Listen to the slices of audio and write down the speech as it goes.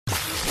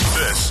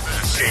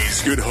This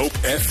is Good Hope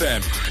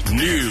FM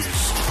News.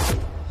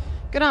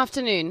 Good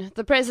afternoon.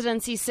 The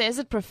Presidency says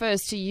it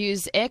prefers to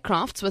use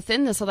aircrafts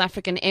within the South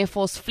African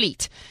Airforce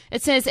fleet.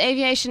 It says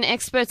aviation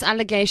experts'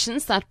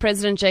 allegations that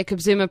President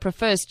Jacob Zuma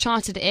prefers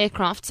chartered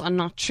aircrafts are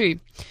not true.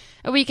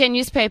 A weekend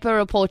newspaper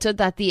reported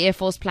that the Air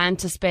Force planned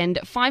to spend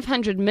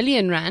 500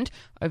 million rand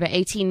over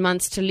 18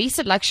 months to lease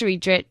a luxury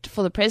jet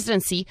for the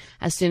presidency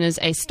as soon as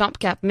a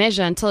stopgap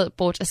measure until it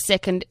bought a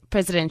second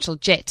presidential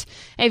jet.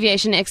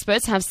 Aviation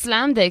experts have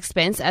slammed the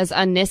expense as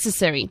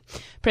unnecessary.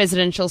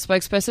 Presidential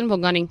spokesperson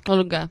Bongani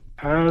Xoluga.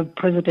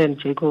 President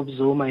Jacob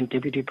Zuma and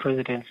Deputy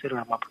President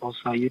Cyril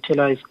Ramaphosa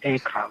utilized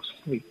aircrafts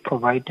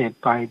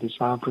provided by the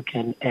South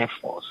African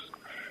Airforce.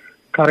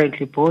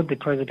 Currently, both the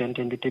President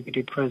and the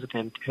Deputy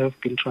President have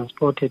been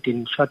transported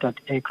in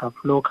chartered aircraft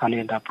locally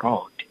and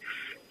abroad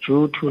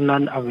due to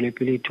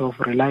non-availability of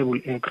reliable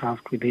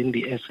aircraft within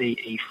the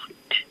SAA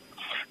fleet.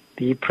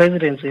 The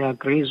Presidency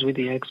agrees with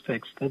the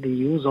experts that the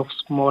use of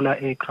smaller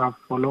aircraft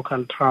for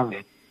local travel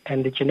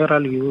and the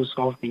general use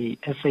of the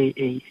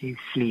SAA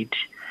fleet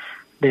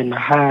than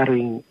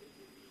hiring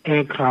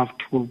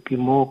aircraft will be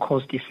more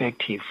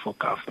cost-effective for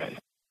government.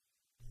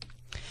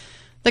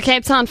 The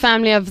Cape Town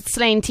family of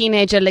slain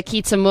teenager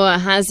Lakita Moore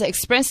has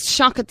expressed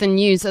shock at the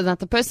news that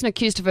the person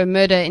accused of her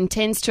murder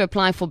intends to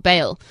apply for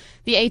bail.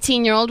 The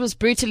 18-year-old was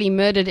brutally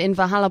murdered in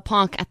Valhalla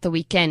Park at the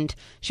weekend.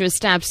 She was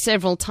stabbed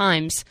several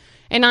times.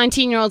 A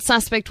 19-year-old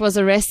suspect was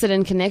arrested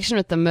in connection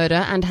with the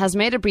murder and has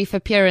made a brief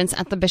appearance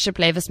at the Bishop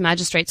Lavis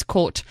Magistrates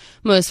Court.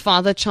 Moore's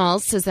father,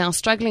 Charles, says they are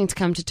struggling to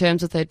come to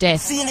terms with her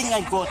death. The feeling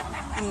I got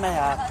in my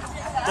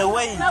heart, the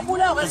way,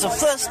 it's the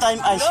first time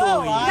I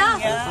saw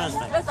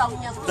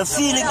him. The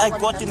feeling I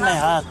got in my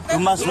heart, you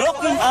must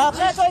lock him up,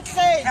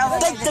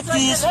 take the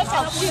keys,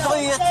 throw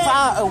it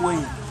far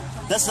away.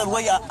 That's the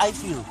way I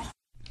feel.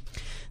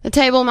 The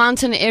Table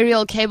Mountain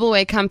Aerial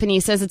Cableway Company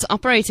says it's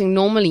operating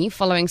normally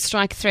following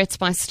strike threats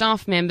by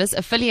staff members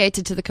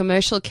affiliated to the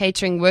Commercial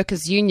Catering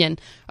Workers Union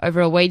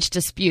over a wage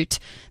dispute.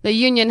 The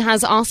union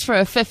has asked for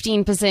a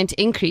 15%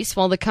 increase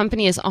while the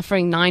company is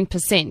offering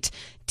 9%.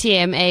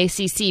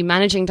 TMACC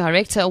Managing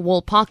Director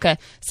Wal Parker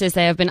says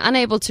they have been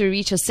unable to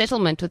reach a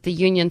settlement with the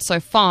union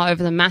so far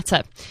over the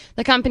matter.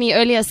 The company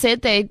earlier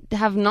said they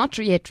have not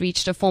yet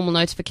reached a formal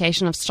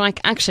notification of strike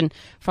action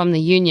from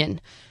the union.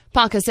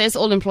 Parker says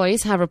all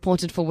employees have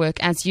reported for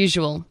work as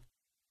usual.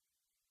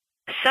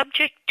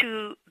 Subject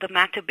to the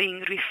matter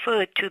being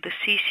referred to the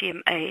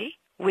CCMA,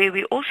 where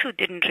we also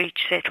didn't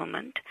reach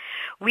settlement,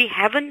 we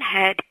haven't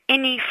had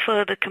any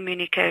further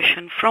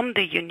communication from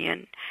the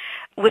union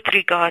with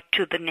regard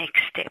to the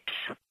next steps.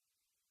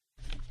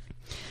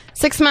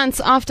 6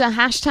 months after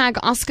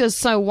 #Oscars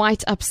So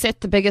White upset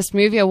the biggest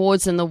movie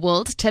awards in the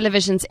world,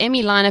 television's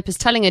Emmy lineup is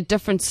telling a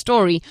different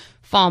story,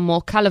 far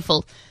more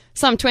colourful.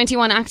 Some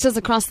 21 actors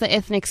across the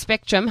ethnic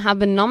spectrum have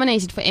been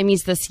nominated for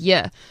Emmys this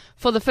year.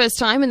 For the first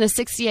time in the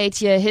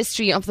 68-year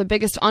history of the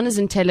biggest honours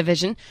in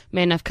television,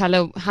 men of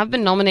colour have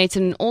been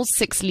nominated in all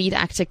 6 lead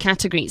actor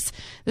categories.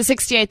 The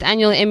 68th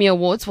Annual Emmy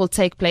Awards will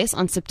take place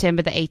on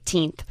September the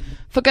 18th.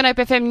 For Good Hope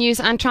FM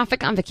News and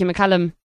Traffic, I'm Vicky McCullum.